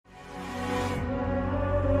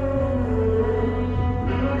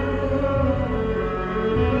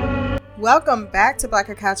Welcome back to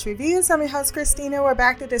Blacker Couch Reviews. I'm your host, Christina. We're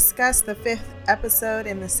back to discuss the 5th episode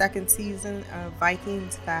in the 2nd season of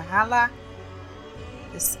Vikings Valhalla.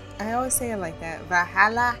 I always say it like that.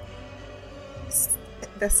 Valhalla.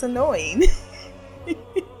 That's annoying.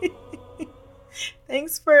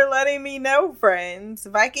 Thanks for letting me know, friends.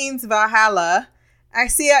 Vikings Valhalla. I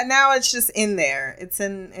see it now. It's just in there. It's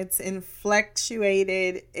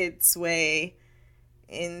inflectuated its way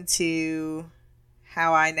into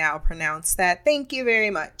how I now pronounce that. Thank you very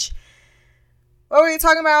much. What were we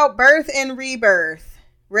talking about? Birth and Rebirth.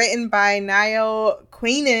 Written by Niall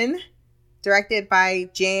Queenan. Directed by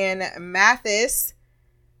Jan Mathis.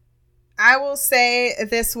 I will say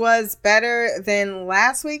this was better than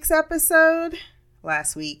last week's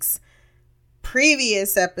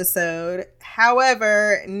previous episode.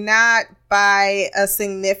 However, not by a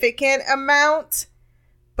significant amount.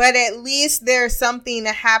 But at least there's something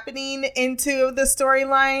happening in two of the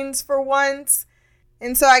storylines for once.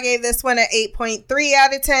 And so I gave this one an 8.3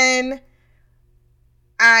 out of 10.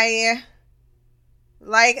 I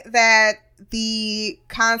like that the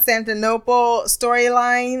Constantinople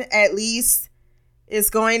storyline at least is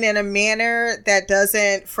going in a manner that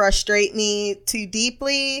doesn't frustrate me too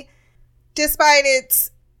deeply, despite its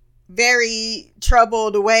very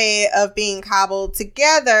troubled way of being cobbled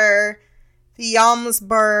together. The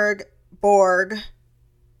Jomsborg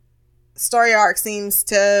story arc seems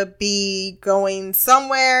to be going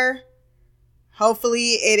somewhere.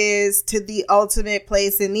 Hopefully it is to the ultimate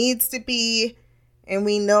place it needs to be, and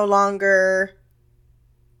we no longer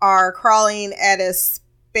are crawling at a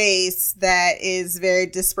space that is very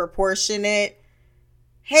disproportionate.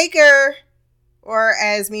 Haker, or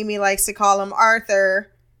as Mimi likes to call him,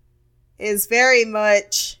 Arthur, is very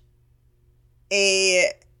much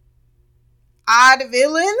a odd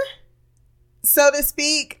villain, so to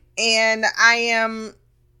speak, and I am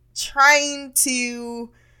trying to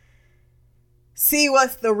see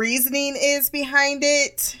what the reasoning is behind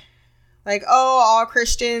it. Like, all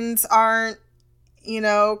Christians aren't,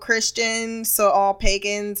 Christian, so all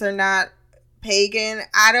pagans are not pagan.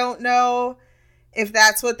 I don't know if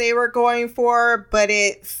that's what they were going for, but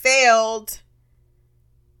it failed.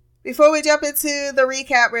 Before we jump into the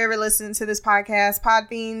recap, wherever you listen to this podcast,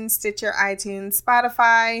 Podbean, Stitcher, iTunes,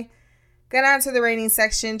 Spotify, go down to the rating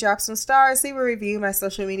section, drop some stars, leave a review. My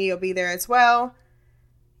social media will be there as well.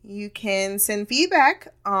 You can send feedback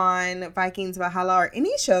on Vikings Valhalla or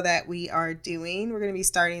any show that we are doing. We're going to be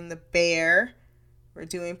starting The Bear. We're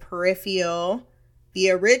doing Peripheral,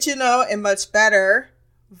 the original and much better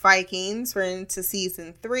Vikings. We're into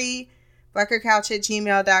season 3.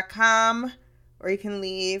 blackercouch@gmail.com. Or you can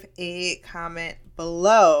leave a comment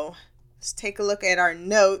below. Let's take a look at our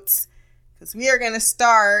notes, because we are going to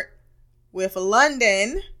start with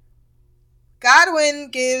London. Godwin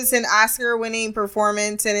gives an Oscar-winning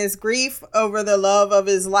performance in his grief over the love of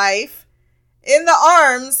his life in the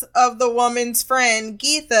arms of the woman's friend,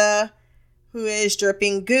 Geetha, who is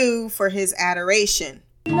dripping goo for his adoration.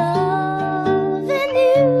 Loving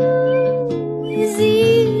you is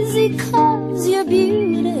easy 'cause you're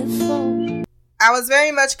beautiful. I was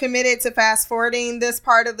very much committed to fast forwarding this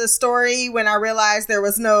part of the story when I realized there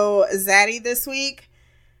was no Zaddy this week.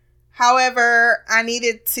 However, I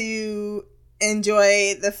needed to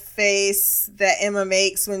enjoy the face that Emma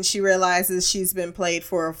makes when she realizes she's been played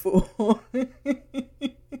for a fool.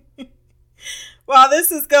 While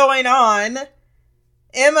this is going on,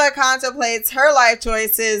 Emma contemplates her life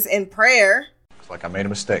choices in prayer. It's like I made a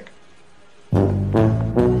mistake.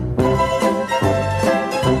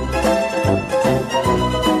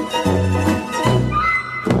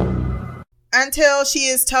 Until she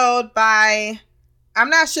is told by, I'm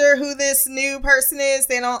not sure who this new person is.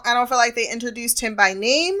 I don't feel like they introduced him by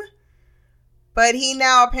name, but he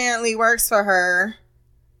now apparently works for her.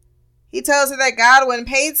 He tells her that Godwin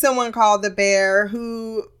paid someone called the Bear,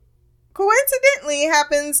 who coincidentally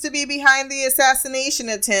happens to be behind the assassination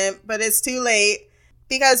attempt, but it's too late,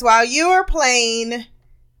 because while you were playing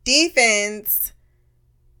defense,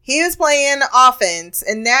 he was playing offense,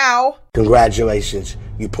 and now, congratulations,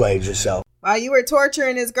 you played yourself. While you were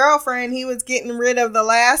torturing his girlfriend, he was getting rid of the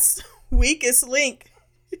last weakest link.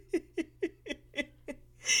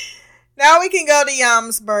 Now we can go to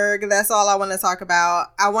Jomsborg. That's all I want to talk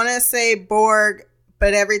about. I want to say Borg,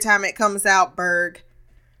 but every time it comes out, Berg.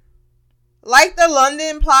 Like the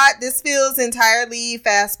London plot, this feels entirely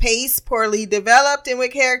fast-paced, poorly developed, and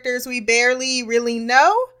with characters we barely really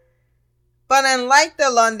know. But unlike the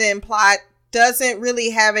London plot, doesn't really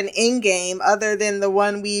have an endgame other than the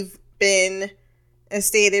one we've been, as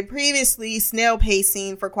stated previously, snail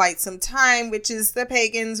pacing for quite some time, which is the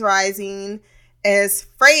pagans rising as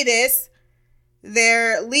Freydis,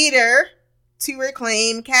 their leader to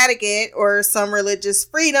reclaim Kattegat, or some religious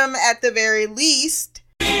freedom at the very least.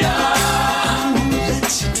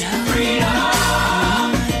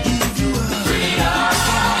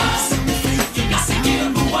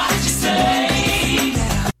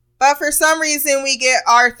 But for some reason, we get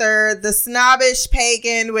Arthur, the snobbish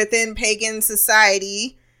pagan within pagan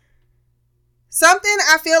society. Something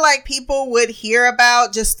I feel like people would hear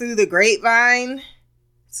about just through the grapevine.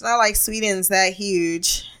 It's not like Sweden's that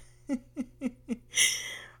huge.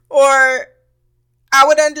 Or I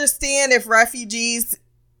would understand if refugees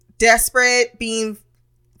desperate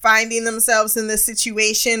finding themselves in this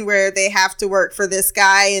situation where they have to work for this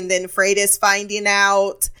guy, and then Freydis finding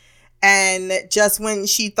out, and just when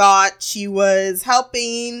she thought she was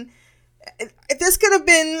helping, this could have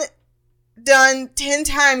been done 10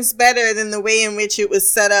 times better than the way in which it was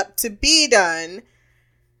set up to be done.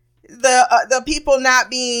 The people not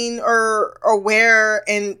being or aware,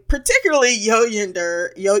 and particularly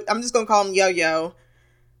Yoyinder, I'm just gonna call him Yo-Yo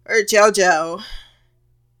or Jojo,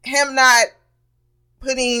 him not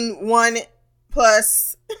putting 1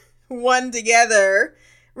 + 1 together,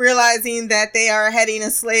 realizing that they are heading a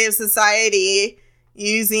slave society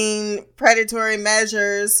using predatory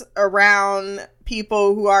measures around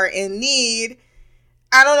people who are in need.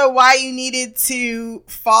 I don't know why you needed to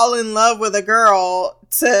fall in love with a girl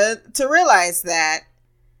to realize that.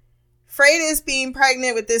 Freydis being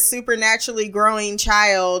pregnant with this supernaturally growing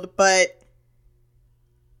child, but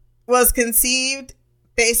was conceived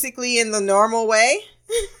basically in the normal way.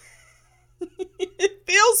 It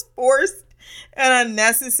feels forced and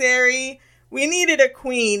unnecessary. We needed a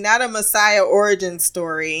queen, not a Messiah origin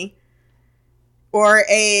story or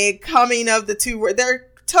a coming of the two. They're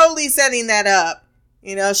totally setting that up.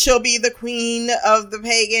 You know, she'll be the queen of the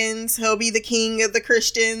pagans, he'll be the king of the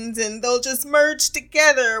Christians, and they'll just merge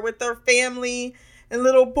together with their family and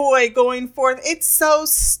little boy going forth. It's so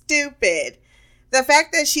stupid. The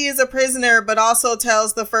fact that she is a prisoner, but also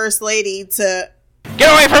tells the first lady to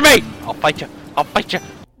get away from me! I'll fight you. I'll fight you.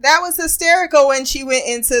 That was hysterical when she went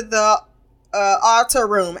into the altar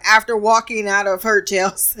room after walking out of her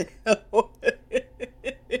jail cell.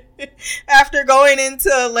 After going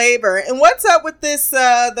into labor. And what's up with this,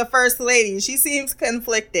 the first lady? She seems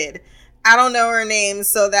conflicted. I don't know her name,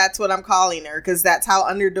 so that's what I'm calling her, because that's how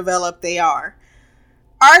underdeveloped they are.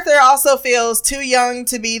 Arthur also feels too young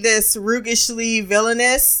to be this roguishly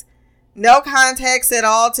villainous. No context at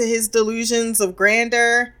all to his delusions of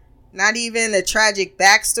grandeur. Not even a tragic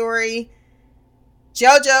backstory.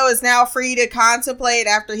 Jojo is now free to contemplate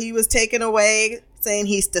after he was taken away, saying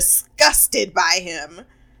he's disgusted by him.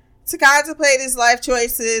 To contemplate his life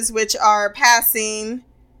choices, which are passing,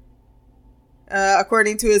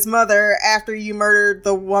 according to his mother, after you murdered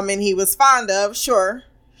the woman he was fond of. Sure.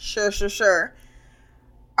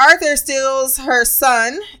 Arthur steals her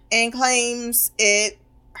son and claims it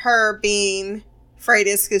her being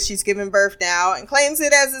Freydis, because she's given birth now, and claims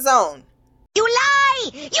it as his own. You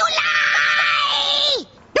lie! You lie!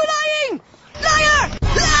 You're lying! Liar!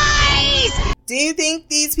 Lies! Do you think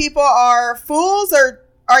these people are fools, or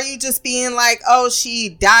are you just being like, oh, she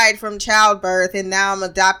died from childbirth and now I'm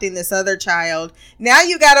adopting this other child? Now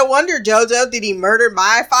you gotta wonder, Jojo, did he murder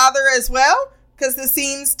my father as well? Because this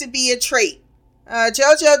seems to be a trait.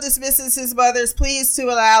 Jojo dismisses his mother's pleas to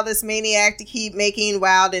allow this maniac to keep making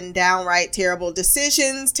wild and downright terrible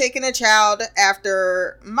decisions, taking a child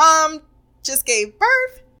after mom just gave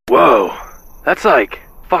birth. Whoa, that's like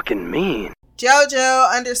fucking mean.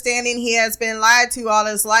 Jojo, understanding he has been lied to all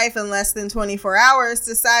his life in less than 24 hours,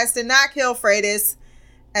 decides to not kill Freydis,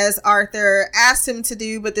 as Arthur asked him to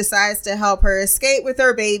do, but decides to help her escape with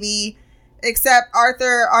her baby. Except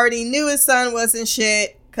Arthur already knew his son wasn't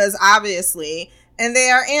shit, because obviously, and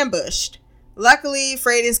they are ambushed. Luckily,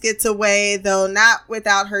 Freydis gets away, though not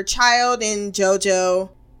without her child, and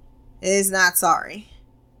Jojo is not sorry.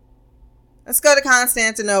 Let's go to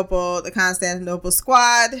Constantinople, the Constantinople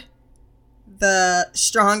squad. The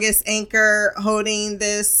strongest anchor holding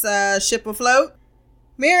this ship afloat.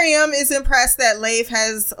 Miriam is impressed that Leif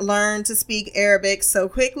has learned to speak Arabic so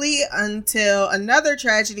quickly, until another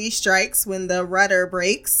tragedy strikes when the rudder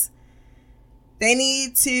breaks. They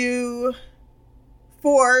need to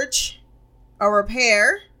forge or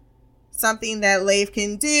repair something that Leif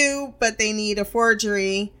can do, but they need a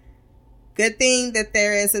forgery. Good thing that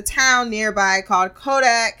there is a town nearby called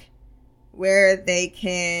Kodak where they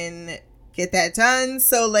can get that done.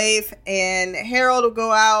 So Leif and Harold will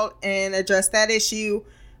go out and address that issue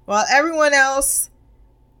while everyone else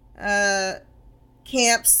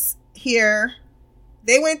camps here.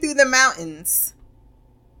 They went through the mountains.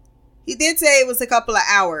 He did say it was a couple of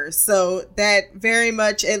hours, so that very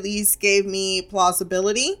much at least gave me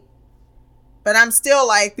plausibility. But I'm still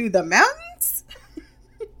like, through the mountains?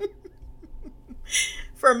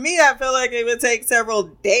 For me, I feel like it would take several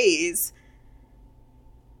days.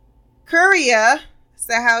 Kuria, is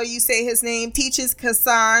that how you say his name, teaches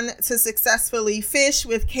Kasan to successfully fish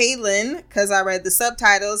with Kaylin, because I read the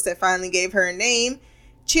subtitles that finally gave her a name,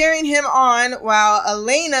 cheering him on while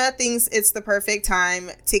Elena thinks it's the perfect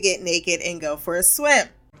time to get naked and go for a swim.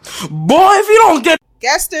 Boy, if you don't get...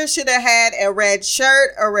 Gester should have had a red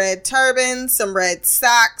shirt, a red turban, some red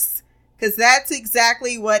socks, because that's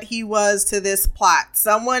exactly what he was to this plot.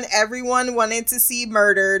 Someone everyone wanted to see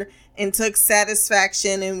murdered and took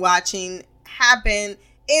satisfaction in watching happen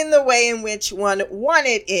in the way in which one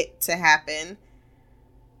wanted it to happen.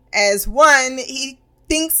 As one, he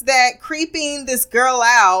thinks that creeping this girl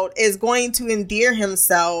out is going to endear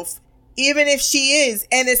himself, even if she is,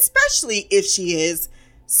 and especially if she is,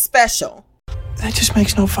 special. That just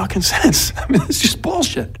makes no fucking sense. I mean, it's just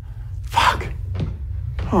bullshit. Fuck.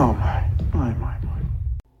 Oh my.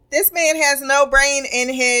 This man has no brain in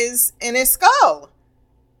his skull.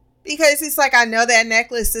 Because he's like, I know that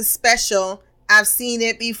necklace is special. I've seen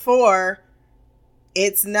it before.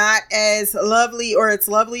 It's not as lovely, or it's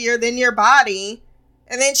lovelier than your body.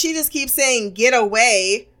 And then she just keeps saying, get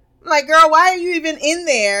away. I'm like, girl, why are you even in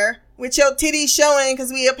there with your titties showing?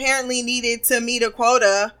 Because we apparently needed to meet a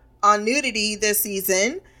quota on nudity this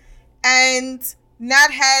season, and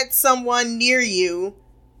not had someone near you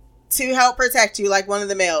to help protect you, like one of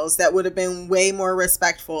the males that would have been way more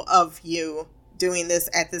respectful of you doing this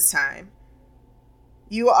at this time.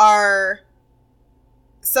 You are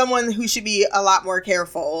someone who should be a lot more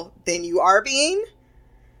careful than you are being.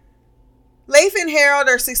 Leif and Harold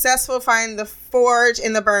are successful finding the forge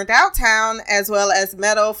in the burned out town, as well as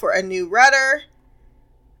metal for a new rudder.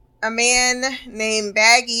 A man named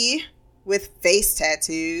Baggy with face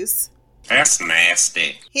tattoos. That's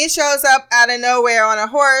nasty. He shows up out of nowhere on a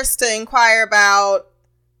horse to inquire about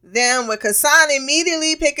them, with Kasan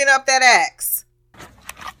immediately picking up that axe.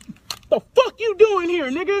 The fuck you doing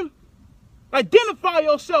here, nigga? Identify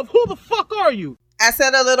yourself. Who the fuck are you? I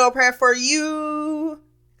said a little prayer for you,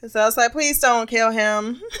 because I was like, please don't kill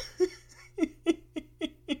him.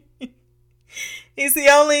 He's the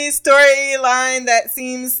only storyline that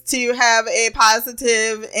seems to have a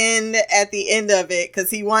positive end at the end of it,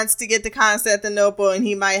 because he wants to get to Constantinople and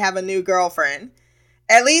he might have a new girlfriend.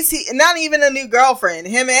 At least not even a new girlfriend.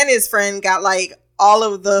 Him and his friend got like all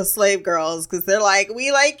of the slave girls, because they're like,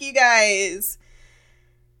 we like you guys.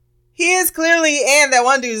 He is clearly, and that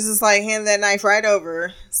one dude is just like, hand that knife right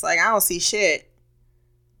over. It's like, I don't see shit.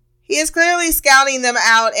 He is clearly scouting them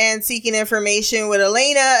out and seeking information, with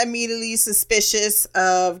Elena immediately suspicious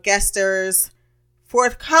of Gester's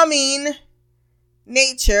forthcoming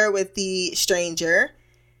nature with the stranger.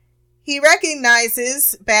 He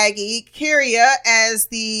recognizes Baggy Kuria as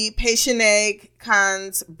the Pashaneg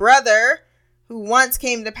Khan's brother, who once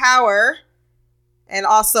came to power, and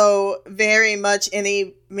also very much in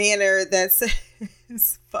a manner that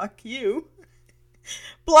says, fuck you.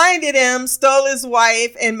 Blinded him, stole his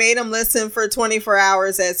wife, and made him listen for 24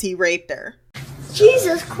 hours as he raped her.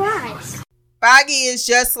 Jesus Christ. Baggy is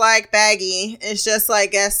just like Baggy. It's just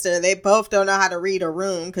like Esther. They both don't know how to read a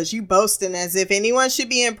room, because you boasting as if anyone should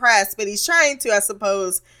be impressed. But he's trying to, I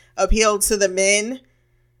suppose, appeal to the men,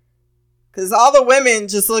 because all the women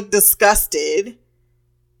just look disgusted.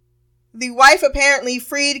 The wife apparently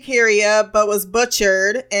freed Kuria, but was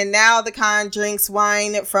butchered, and now the Khan drinks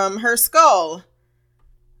wine from her skull.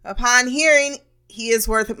 Upon hearing he is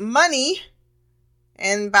worth money,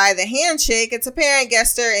 and by the handshake, it's apparent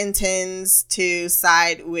Gester intends to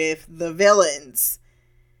side with the villains.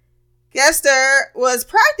 Gester was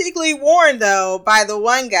practically warned, though, by the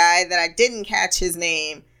one guy that I didn't catch his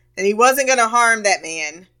name, that he wasn't going to harm that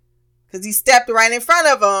man, because he stepped right in front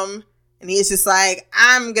of him, and he's just like,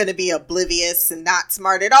 I'm going to be oblivious and not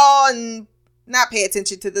smart at all, and not pay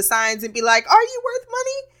attention to the signs, and be like, are you worth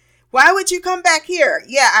money? Why would you come back here?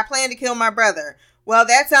 Yeah, I plan to kill my brother. Well,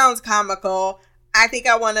 that sounds comical. I think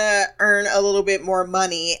I want to earn a little bit more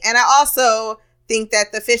money. And I also think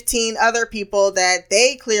that the 15 other people that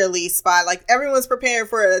they clearly spot, like everyone's preparing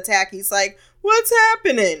for an attack. He's like, what's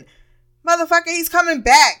happening? Motherfucker, he's coming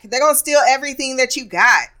back. They're going to steal everything that you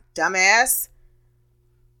got, dumbass.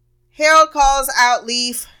 Harold calls out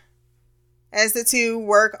Leif as the two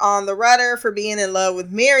work on the rudder for being in love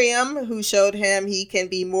with Miriam, who showed him he can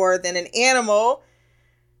be more than an animal.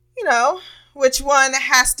 You know, which one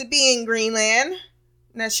has to be in Greenland.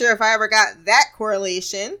 Not sure if I ever got that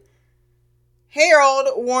correlation. Harold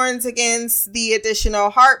warns against the additional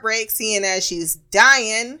heartbreak, seeing as she's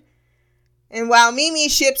dying. And while Mimi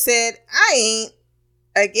ships it, I ain't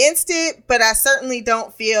against it, but I certainly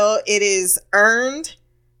don't feel it is earned,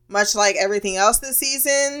 much like everything else this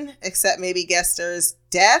season, except maybe Gester's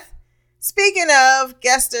death. Speaking of,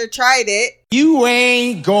 Gester tried it. You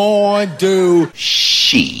ain't going to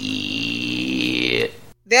Shit.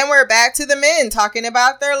 Then we're back to the men talking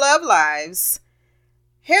about their love lives.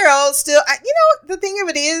 Harold still, the thing of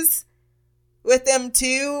it is, with them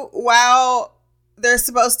too, while they're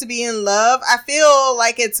supposed to be in love, I feel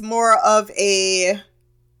like it's more of a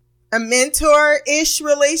mentor-ish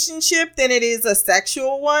relationship than it is a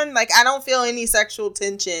sexual one. Like, I don't feel any sexual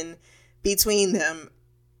tension between them,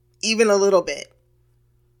 even a little bit.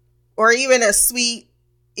 Or even a sweet,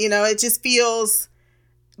 it just feels...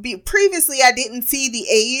 Previously, I didn't see the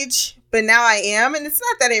age, but now I am. And it's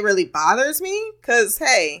not that it really bothers me, because,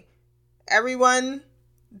 hey, everyone,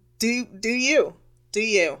 do you.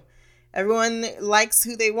 Everyone likes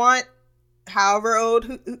who they want, however old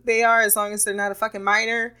who they are, as long as they're not a fucking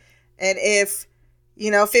minor. And if,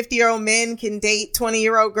 50-year-old men can date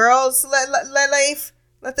 20-year-old girls,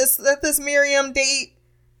 let this Miriam date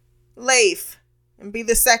Leif and be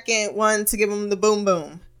the second one to give him the boom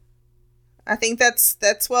boom. I think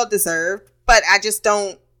that's well deserved, but I just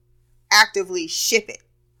don't actively ship it.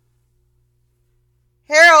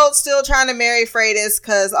 Harold's still trying to marry Freydis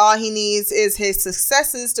because all he needs is his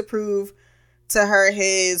successes to prove to her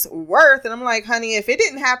his worth. And I'm like, honey, if it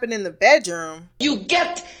didn't happen in the bedroom... You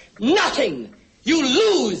get nothing. You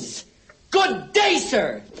lose. Good day,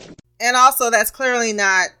 sir. And also, that's clearly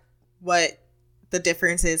not what the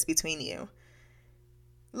difference is between you.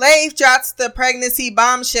 Leif drops the pregnancy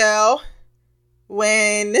bombshell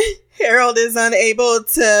when Harold is unable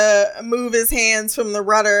to move his hands from the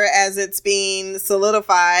rudder as it's being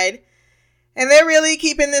solidified. And they're really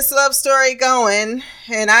keeping this love story going,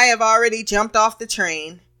 and I have already jumped off the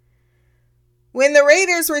train. When the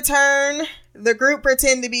raiders return, the group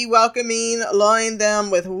pretend to be welcoming, lulling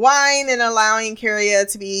them with wine and allowing Kyria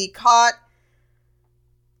to be caught,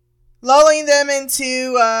 lulling them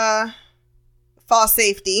into false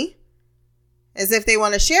safety, as if they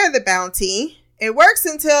want to share the bounty. It works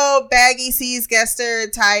until Baggy sees Gester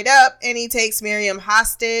tied up and he takes Miriam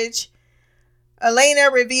hostage. Elena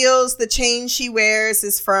reveals the chain she wears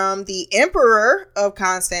is from the Emperor of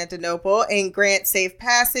Constantinople and grants safe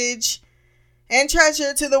passage and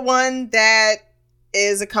treasure to the one that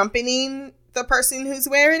is accompanying the person who's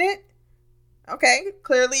wearing it. Okay,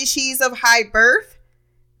 clearly she's of high birth,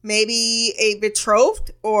 maybe a betrothed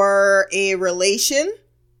or a relation.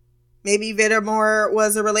 Maybe Vidamore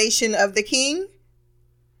was a relation of the king.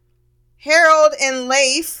 Harold and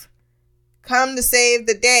Leif come to save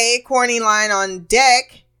the day. Corny line on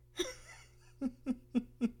deck.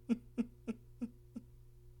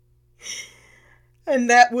 And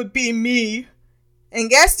that would be me. And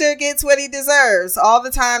Gester gets what he deserves, all the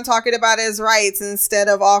time talking about his rights instead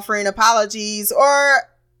of offering apologies or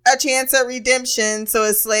a chance at redemption, so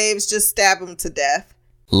his slaves just stab him to death.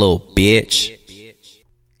 Little bitch.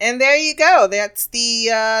 And there you go. That's the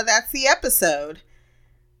episode.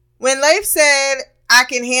 When Leif said, I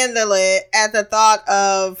can handle it, at the thought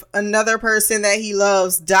of another person that he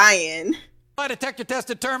loves dying. My detector test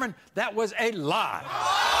determined that was a lie.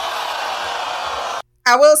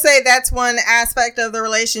 I will say that's one aspect of the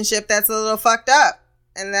relationship that's a little fucked up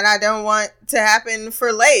and that I don't want to happen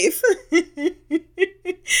for Leif.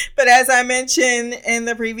 But as I mentioned in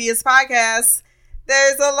the previous podcast,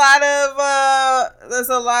 there's a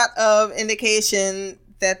lot of indication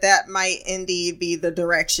that might indeed be the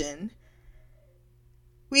direction.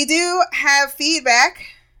 We do have feedback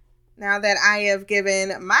now that I have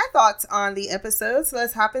given my thoughts on the episode. So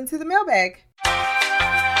let's hop into the mailbag.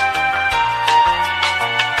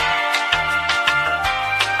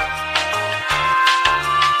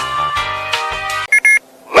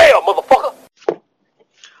 Mail, motherfucker!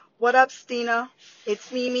 What up, Stina?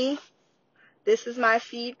 It's Mimi. This is my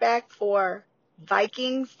feedback for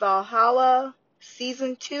Vikings Valhalla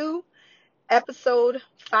Season 2, Episode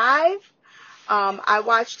 5. I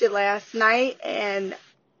watched it last night, and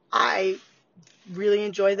I really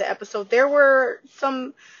enjoyed the episode. There were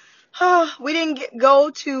some... we didn't go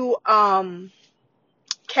to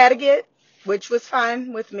Kattegat, which was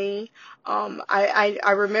fine with me.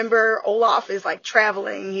 I remember Olaf is like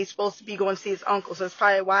traveling. He's supposed to be going to see his uncle, so that's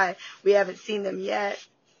probably why we haven't seen them yet.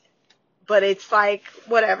 But it's like,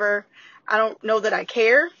 whatever. I don't know that I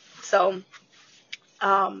care. So,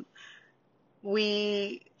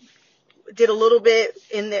 we did a little bit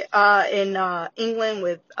in England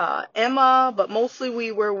with Emma, but mostly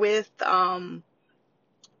we were with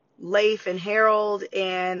Leif and Harold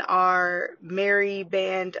and our merry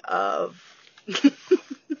band of,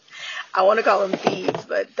 I want to call them thieves,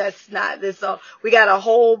 but that's not this. So we got a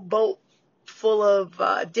whole boat full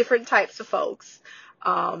of different types of folks.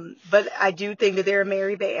 But I do think that they're a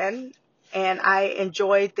merry band, and I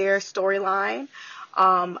enjoyed their storyline.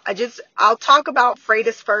 I'll talk about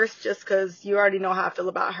Freydis first, just because you already know how I feel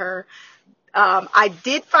about her. I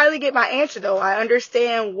did finally get my answer, though. I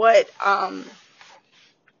understand what,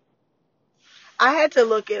 I had to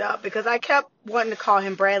look it up because I kept wanting to call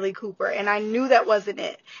him Bradley Cooper, and I knew that wasn't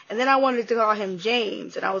it. And then I wanted to call him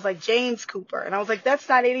James, and I was like, James Cooper. And I was like, that's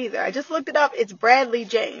not it either. I just looked it up. It's Bradley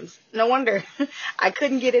James. No wonder I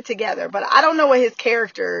couldn't get it together. But I don't know what his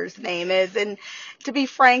character's name is. And to be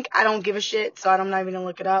frank, I don't give a shit, so I'm not even going to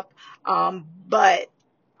look it up. But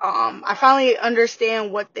I finally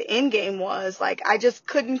understand what the end game was. Like, I just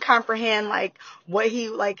couldn't comprehend, like, what he,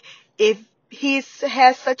 like, if he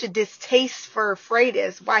has such a distaste for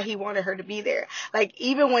Freydis, why he wanted her to be there. Like,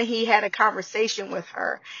 even when he had a conversation with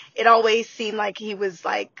her, it always seemed like he was,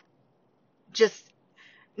 like, just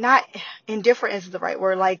not indifferent is the right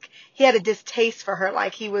word. Like, he had a distaste for her.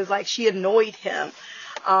 Like, he was like, she annoyed him.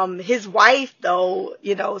 His wife, though,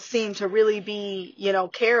 you know, seemed to really be, you know,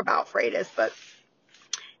 care about Freydis, but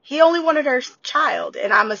he only wanted her child,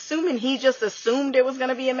 and I'm assuming he just assumed it was going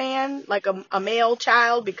to be a man, like a male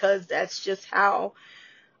child, because that's just how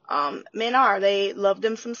men are. They love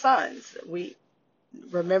them some sons. We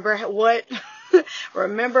remember what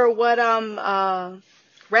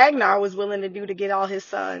Ragnar was willing to do to get all his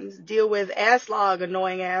sons, deal with Aslog,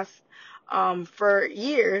 annoying ass, for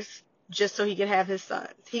years, just so he could have his sons.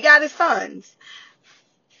 He got his sons.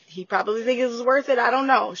 He probably think it was worth it. I don't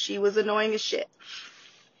know. She was annoying as shit.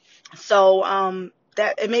 So,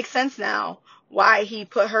 that it makes sense now why he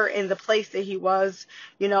put her in the place that he was.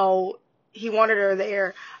 You know, he wanted her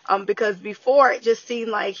there, because before it just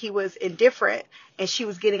seemed like he was indifferent and she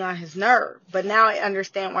was getting on his nerve. But now I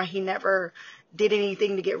understand why he never did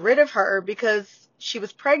anything to get rid of her, because she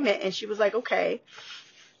was pregnant and she was like, okay,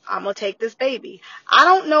 I'm gonna take this baby. I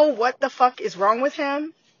don't know what the fuck is wrong with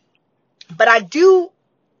him, but I do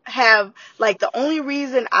have, like, the only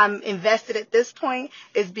reason I'm invested at this point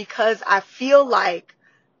is because I feel like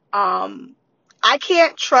I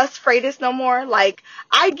can't trust Freydis no more. Like,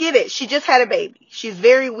 I get it, she just had a baby, she's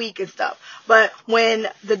very weak and stuff, but when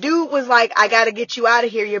the dude was like, I gotta get you out of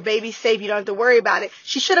here, your baby's safe, you don't have to worry about it,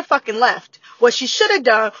 she should have fucking left. What she should have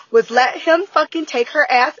done was let him fucking take her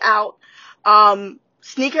ass out,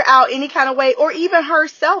 sneak her out any kind of way, or even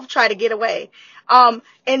herself try to get away.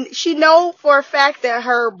 And she know for a fact that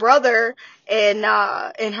her brother and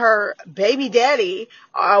her baby daddy,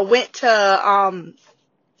 went to,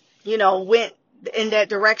 went in that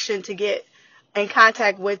direction to get in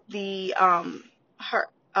contact with the,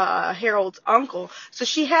 Harold's uncle. So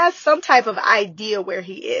she has some type of idea where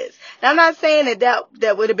he is. Now, I'm not saying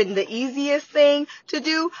that would have been the easiest thing to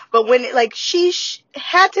do, but when she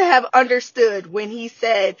had to have understood when he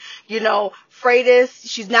said, Freydis,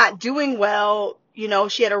 she's not doing well.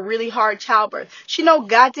 She had a really hard childbirth. She know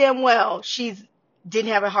goddamn well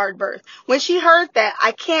didn't have a hard birth. When she heard that,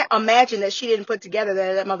 I can't imagine that she didn't put together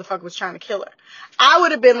that motherfucker was trying to kill her. I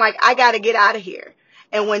would have been like, I gotta get out of here.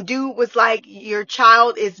 And when dude was like, your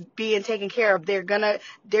child is being taken care of, they're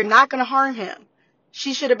not gonna harm him,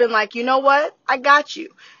 she should have been like, you know what? I got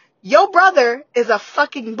you. Your brother is a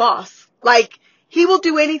fucking boss. Like, he will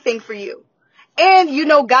do anything for you. And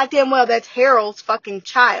goddamn well that's Harold's fucking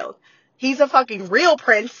child. He's a fucking real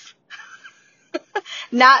prince.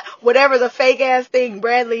 Not whatever the fake ass thing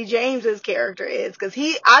Bradley James's character is. Cause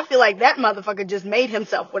I feel like that motherfucker just made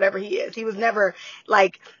himself whatever he is. He was never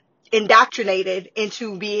indoctrinated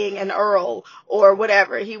into being an earl or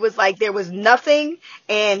whatever. He was there was nothing,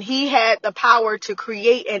 and he had the power to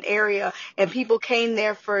create an area, and people came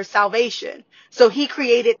there for salvation. So he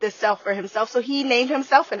created this self for himself. So he named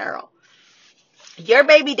himself an earl. Your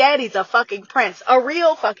baby daddy's a fucking prince, a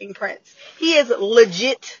real fucking prince. He is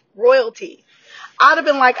legit royalty. I'd have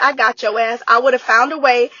been like, I got your ass. I would have found a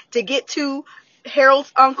way to get to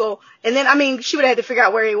Harold's uncle. And then, she would have had to figure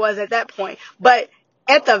out where he was at that point. But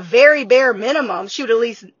at the very bare minimum, she would at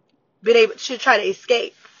least been able to try to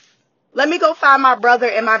escape. Let me go find my brother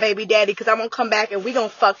and my baby daddy, because I'm going to come back and we going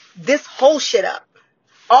to fuck this whole shit up.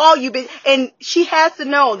 And she has to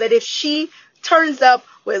know that if she turns up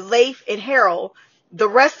with Leif and Harold, the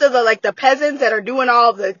rest of the peasants that are doing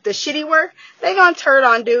all the shitty work, they gonna turn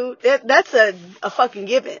on dude. That's a fucking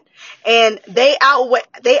given. And they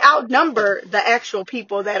outnumber the actual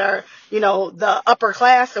people that are, the upper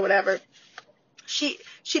class or whatever. she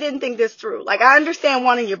didn't think this through. Like, I understand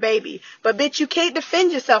wanting your baby, but bitch, you can't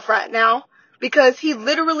defend yourself right now because he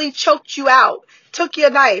literally choked you out, took your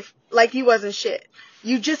knife like you wasn't shit.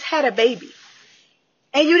 You just had a baby.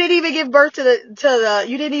 And you didn't even give birth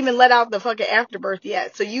you didn't even let out the fucking afterbirth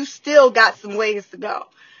yet. So you still got some ways to go.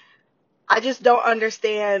 I just don't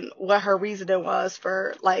understand what her reasoning was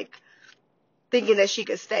for, like, thinking that she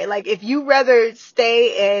could stay. Like, if you rather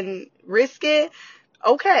stay and risk it,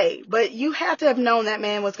 okay. But you have to have known that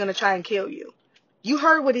man was going to try and kill you. You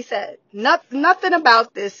heard what he said. Nothing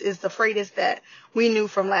about this is the Freitas that we knew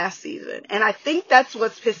from last season. And I think that's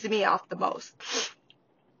what's pissing me off the most.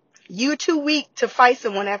 You're too weak to fight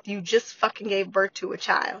someone after you just fucking gave birth to a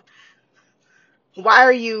child. Why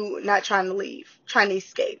are you not trying to leave? Trying to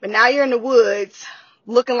escape? And now you're in the woods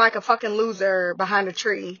looking like a fucking loser behind a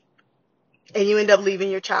tree. And you end up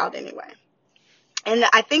leaving your child anyway. And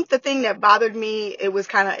I think the thing that bothered me, it was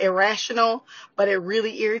kind of irrational, but it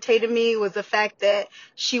really irritated me, was the fact that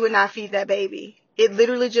she would not feed that baby. It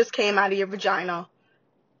literally just came out of your vagina.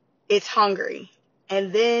 It's hungry.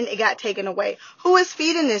 And then it got taken away. Who is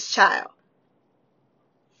feeding this child?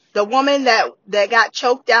 The woman that got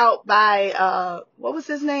choked out by, what was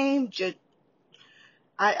his name?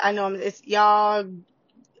 I know it's y'all.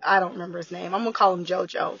 I don't remember his name. I'm going to call him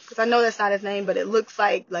Jojo, because I know that's not his name, but it looks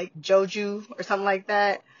like Joju or something like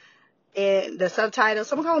that in the subtitle.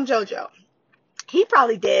 So I'm going to call him Jojo. He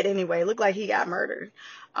probably dead anyway. Looked like he got murdered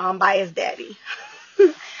by his daddy.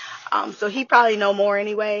 So he probably know more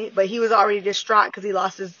anyway, but he was already distraught because he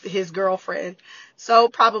lost his girlfriend. So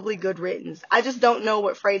probably good riddance. I just don't know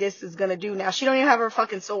what Freitas is going to do now. She don't even have her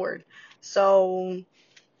fucking sword. So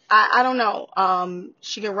I don't know.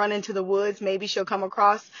 She can run into the woods. Maybe she'll come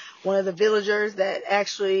across one of the villagers that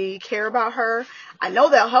actually care about her. I know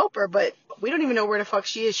they'll help her, but we don't even know where the fuck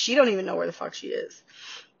she is. She don't even know where the fuck she is.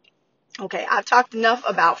 Okay, I've talked enough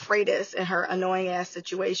about Freitas and her annoying ass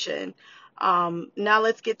situation. Now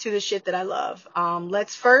let's get to the shit that I love.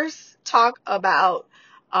 Let's first talk about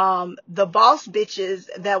the boss bitches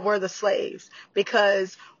that were the slaves.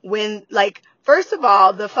 Because when, like, first of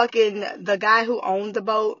all, the guy who owned the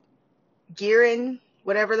boat, Giran,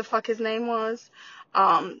 whatever the fuck his name was,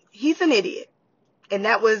 he's an idiot. And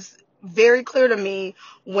that was very clear to me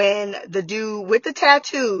when the dude with the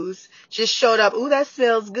tattoos just showed up. Ooh, that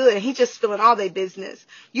smells good. And he just spilling all their business.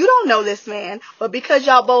 You don't know this man, but because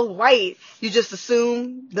y'all both white, you just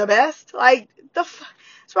assume the best. Like,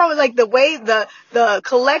 it's probably like the way the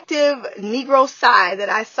collective Negro side that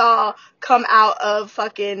I saw come out of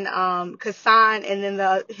fucking Kassan and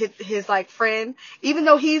then his like friend, even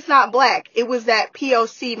though he's not black, it was that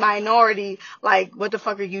POC minority, like, what the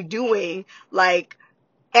fuck are you doing? Like,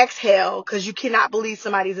 exhale, because you cannot believe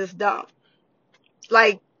somebody's this dumb.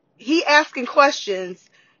 Like, he asking questions,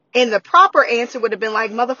 and the proper answer would have been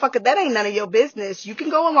like, motherfucker, that ain't none of your business. You can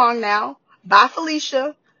go along now. Bye,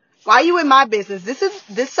 Felicia. Why are you in my business?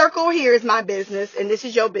 This circle here is my business, and this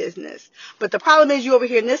is your business. But the problem is you over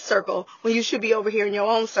here in this circle when you should be over here in your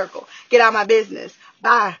own circle. Get out of my business.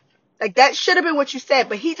 Bye. Like, that should have been what you said,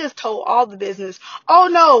 but he just told all the business. Oh,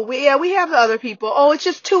 no, we have the other people. Oh, it's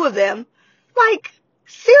just two of them. Like,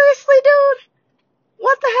 seriously, dude?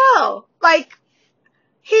 What the hell? Like,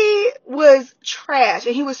 he was trash,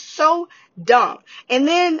 and he was so dumb. And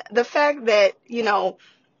then the fact that, you know,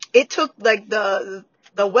 it took, like, the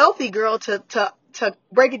wealthy girl to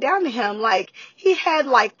break it down to him, like, he had,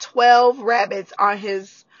 like, 12 rabbits on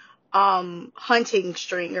his hunting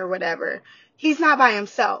string or whatever. He's not by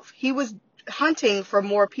himself. He was hunting for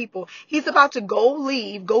more people. He's about to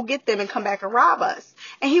go get them and come back and rob us.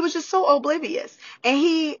 And he was just so oblivious. And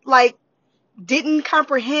he, like, didn't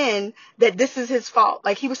comprehend that this is his fault.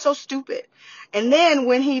 Like, he was so stupid. And then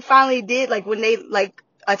when he finally did, like, when they, like,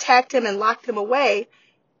 attacked him and locked him away,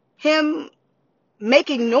 him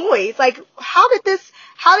making noise, like, how did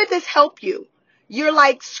this help you? You're,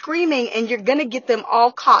 like, screaming and you're gonna get them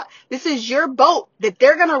all caught. This is your boat that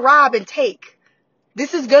they're gonna rob and take.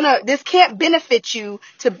 This can't benefit you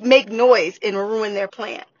to make noise and ruin their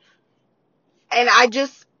plan. And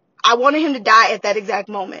I wanted him to die at that exact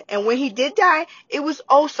moment. And when he did die, it was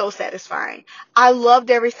oh so satisfying. I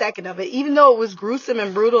loved every second of it. Even though it was gruesome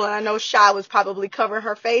and brutal, and I know Shy was probably covering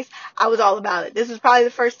her face, I was all about it. This is probably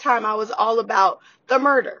the first time I was all about the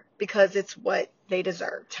murder, because it's what they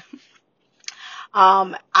deserved.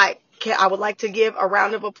 I would like to give a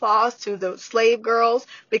round of applause to the slave girls,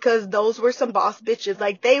 because those were some boss bitches.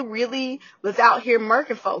 Like, they really was out here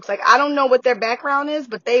murking folks. Like, I don't know what their background is,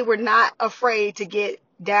 but they were not afraid to get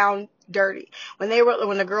down dirty. When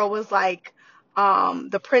the girl was like,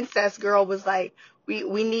 the princess girl was like,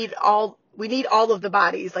 we need need all of the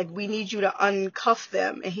bodies. Like, we need you to uncuff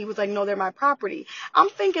them. And he was like, no, they're my property. I'm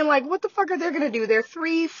thinking, like, what the fuck are they going to do? They're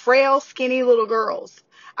 3 frail, skinny little girls.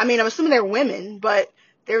 I mean, I'm assuming they're women, but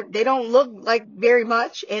they don't look like very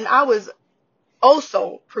much. And I was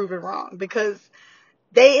also proven wrong, because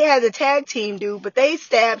they had the tag team dude, but they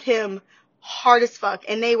stabbed him hard as fuck,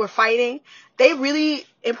 and they were fighting. They really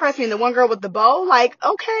impressed me. And the one girl with the bow, like,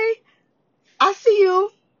 okay, I see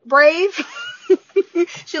you, brave.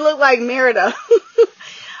 She looked like Merida.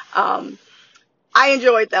 I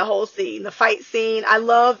enjoyed that whole scene, the fight scene. I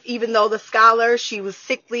love, even though the scholar, she was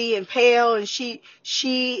sickly and pale, and she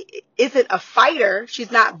isn't a fighter.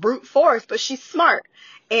 She's not brute force, but she's smart.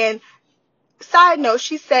 And side note,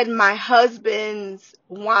 she said, my husband's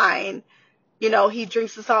wine, you know, he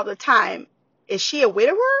drinks this all the time. Is she a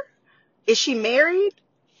widower? Is she married?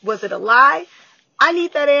 Was it a lie? I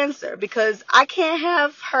need that answer, because I can't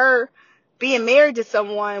have her being married to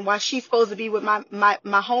someone while she's supposed to be with my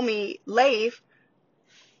homie Leif,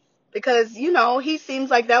 because, you know, he seems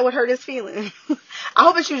like that would hurt his feelings. I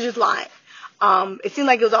hope that she was just lying. It seemed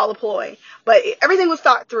like it was all a ploy, but everything was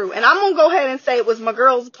thought through. And I'm going to go ahead and say it was my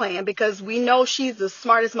girl's plan, because we know she's the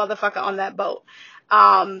smartest motherfucker on that boat.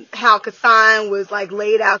 How Kassan was like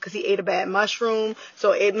laid out because he ate a bad mushroom.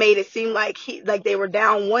 So it made it seem like they were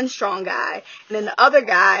down one strong guy. And then the other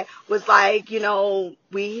guy was like, they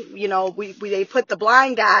put the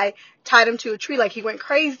blind guy, tied him to a tree, like he went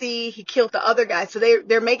crazy. He killed the other guy. So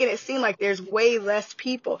they're making it seem like there's way less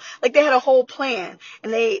people. Like they had a whole plan,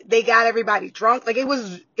 and they got everybody drunk. Like it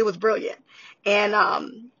was brilliant. And,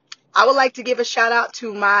 I would like to give a shout out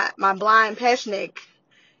to my blind Peshnik.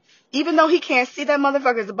 Even though he can't see, that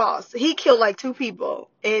motherfucker's the boss. He killed like 2 people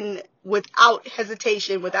without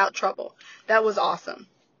hesitation, without trouble. That was awesome.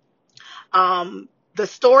 The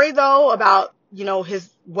story though about,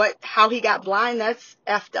 how he got blind, that's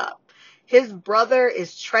effed up. His brother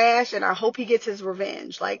is trash, and I hope he gets his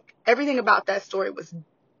revenge. Like, everything about that story was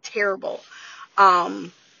terrible.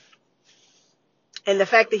 And the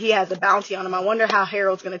fact that he has a bounty on him, I wonder how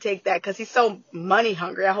Harold's going to take that, because he's so money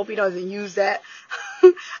hungry. I hope he doesn't use that.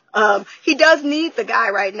 He does need the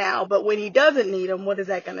guy right now, but when he doesn't need him, what is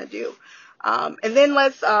that going to do? And then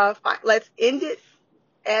let's end it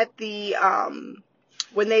at the,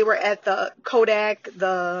 when they were at the Kodak,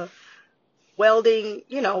 the welding,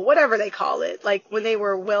 whatever they call it, like when they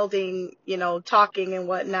were welding, talking and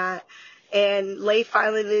whatnot. And Leif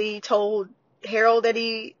finally told Harold that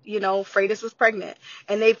Freitas was pregnant,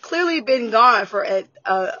 and they've clearly been gone for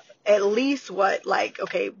at least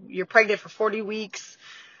okay, you're pregnant for 40 weeks.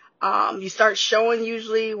 You start showing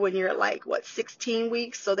usually when you're 16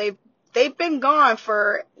 weeks. So they've been gone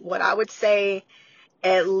for what I would say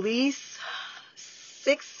at least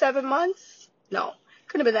 6-7 months. No,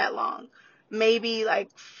 couldn't have been that long. Maybe I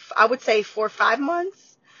would say 4 or 5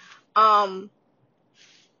 months.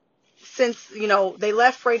 Since, they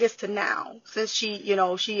left Freitas to now, since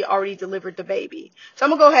she already delivered the baby. So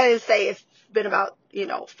I'm going to go ahead and say it's been about,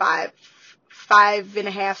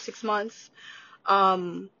 5.5, 6 months.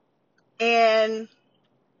 And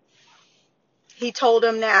he told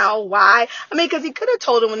him now why. I mean, because he could have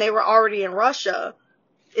told him when they were already in Russia.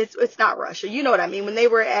 It's not Russia. You know what I mean? When they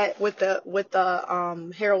were with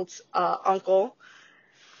the Harold's uncle.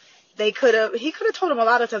 He could have told him a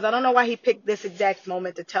lot of times. I don't know why he picked this exact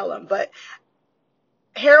moment to tell him, but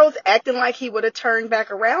Harold's acting like he would have turned back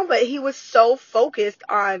around, but he was so focused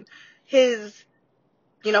on his,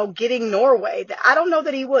 getting Norway that I don't know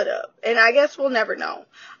that he would have. And I guess we'll never know.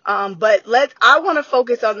 But I want to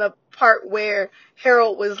focus on the part where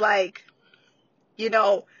Harold was like,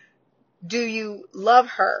 do you love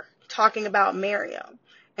her? Talking about Miriam.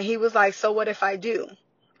 And he was like, so what if I do?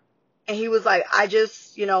 And he was like, I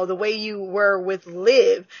just, the way you were with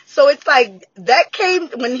Liv. So it's like, that came,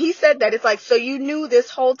 when he said that, it's like, so you knew this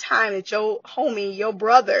whole time that your homie, your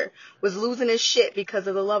brother, was losing his shit because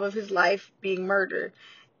of the love of his life being murdered.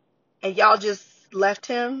 And y'all just left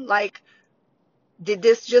him? Like, did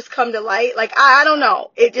this just come to light? Like, I don't know.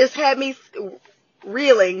 It just had me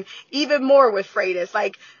reeling even more with Freitas.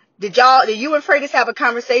 Like, did you and Freitas have a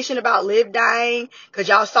conversation about Liv dying? Cause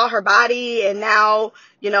y'all saw her body, and now,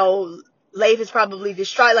 Leif is probably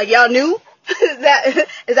distraught. Like, y'all knew? Is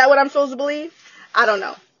that what I'm supposed to believe? I don't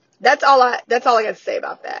know. That's all I got to say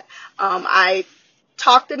about that. I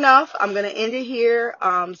talked enough. I'm going to end it here.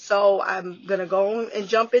 So I'm going to go and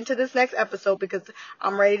jump into this next episode because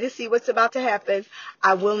I'm ready to see what's about to happen.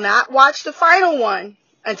 I will not watch the final one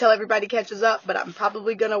until everybody catches up, but I'm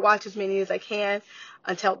probably going to watch as many as I can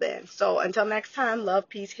until then. So until next time, love,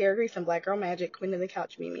 peace, hair grease, and black girl magic. Queen of the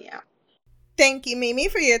couch, meet me out. Thank you, Mimi,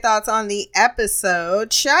 for your thoughts on the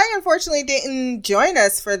episode. Shy, unfortunately, didn't join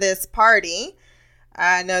us for this party.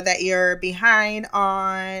 I know that you're behind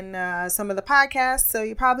on some of the podcasts, so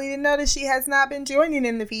you probably didn't notice she has not been joining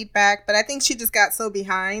in the feedback, but I think she just got so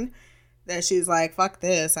behind that she's like, fuck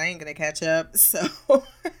this, I ain't gonna catch up, so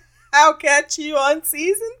I'll catch you on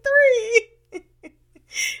season 3.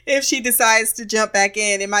 If she decides to jump back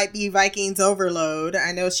in, it might be Vikings Overload.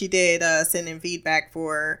 I know she did send in feedback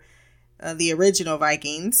for the original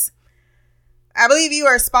Vikings. I believe you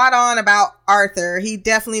are spot on about Arthur. He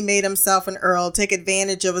definitely made himself an earl, take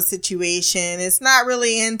advantage of a situation. It's not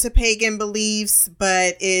really into pagan beliefs,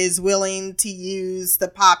 but is willing to use the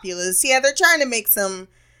populace. Yeah, they're trying to make some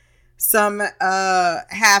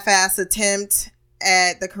half-ass attempt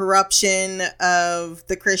at the corruption of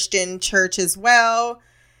the Christian church as well,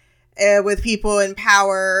 with people in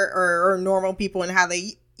power or normal people and how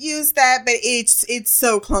they use that. But it's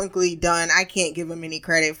so clunkily done. I can't give them any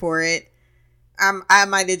credit for it. I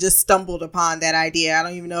might have just stumbled upon that idea. I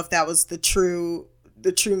don't even know if that was the true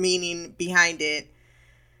meaning behind it.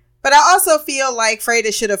 But I also feel like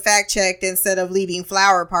Freda should have fact-checked instead of leading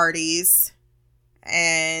flower parties.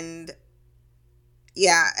 And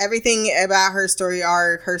yeah, everything about her story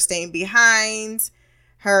arc, her staying behind,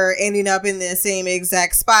 her ending up in the same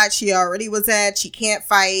exact spot she already was at. She can't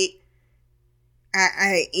fight.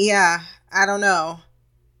 I don't know.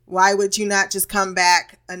 Why would you not just come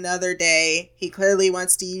back another day? He clearly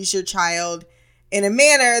wants to use your child in a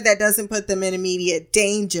manner that doesn't put them in immediate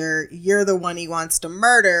danger. You're the one he wants to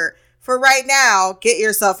murder. For right now, get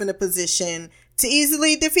yourself in a position to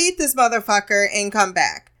easily defeat this motherfucker and come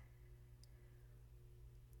back.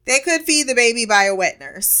 They could feed the baby by a wet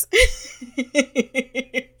nurse.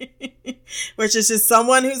 Which is just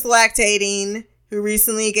someone who's lactating, who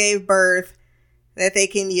recently gave birth, that they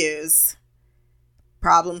can use.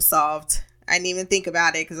 Problem solved. I didn't even think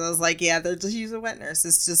about it because I was like, yeah, they'll just use a wet nurse.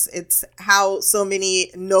 It's how so many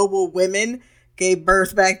noble women gave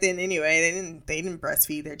birth back then anyway. They didn't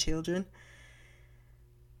breastfeed their children.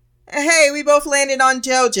 Hey, we both landed on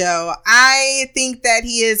JoJo. I think that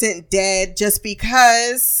he isn't dead just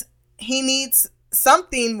because he needs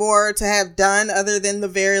something more to have done other than the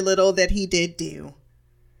very little that he did do.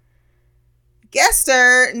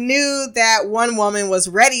 Gester knew that one woman was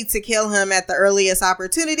ready to kill him at the earliest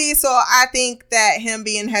opportunity, so I think that him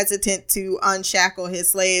being hesitant to unshackle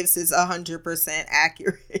his slaves is 100%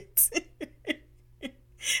 accurate.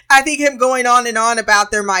 I think him going on and on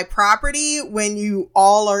about they're my property when you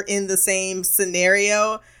all are in the same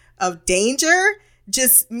scenario of danger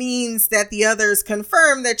just means that the others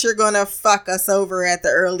confirm that you're going to fuck us over at the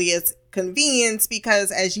earliest convenience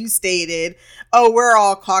because, as you stated, we're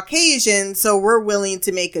all Caucasian, so we're willing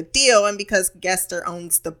to make a deal. And because Gester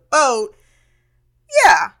owns the boat,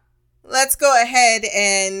 yeah, let's go ahead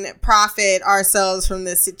and profit ourselves from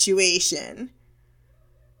this situation.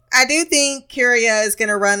 I do think Kyria is going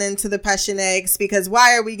to run into the Pechenegs because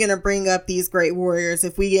why are we going to bring up these great warriors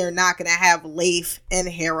if we are not going to have Leif and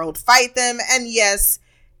Harold fight them? And yes,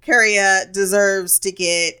 Kyria deserves to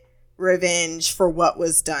get revenge for what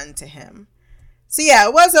was done to him. So yeah,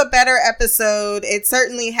 it was a better episode. It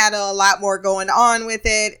certainly had a lot more going on with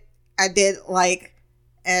it. I did like,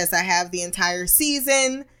 as I have the entire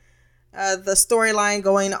season, the storyline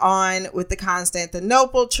going on with the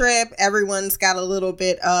Constantinople trip. Everyone's got a little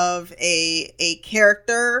bit of a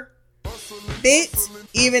character bit,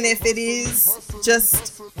 even if it is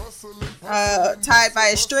just tied by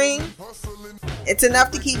a string. It's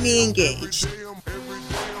enough to keep me engaged.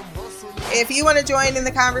 If you want to join in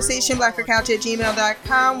the conversation,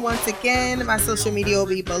 blackercouch@gmail.com. Once again, my social media will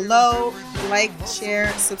be below. Like,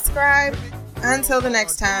 share, subscribe. Until the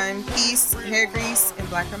next time, peace, hair grease, and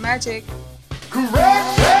blacker magic. Correct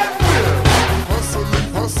that will.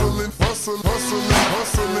 Hustling, hustling, hustling, hustling,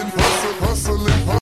 hustling, hustling, hustling.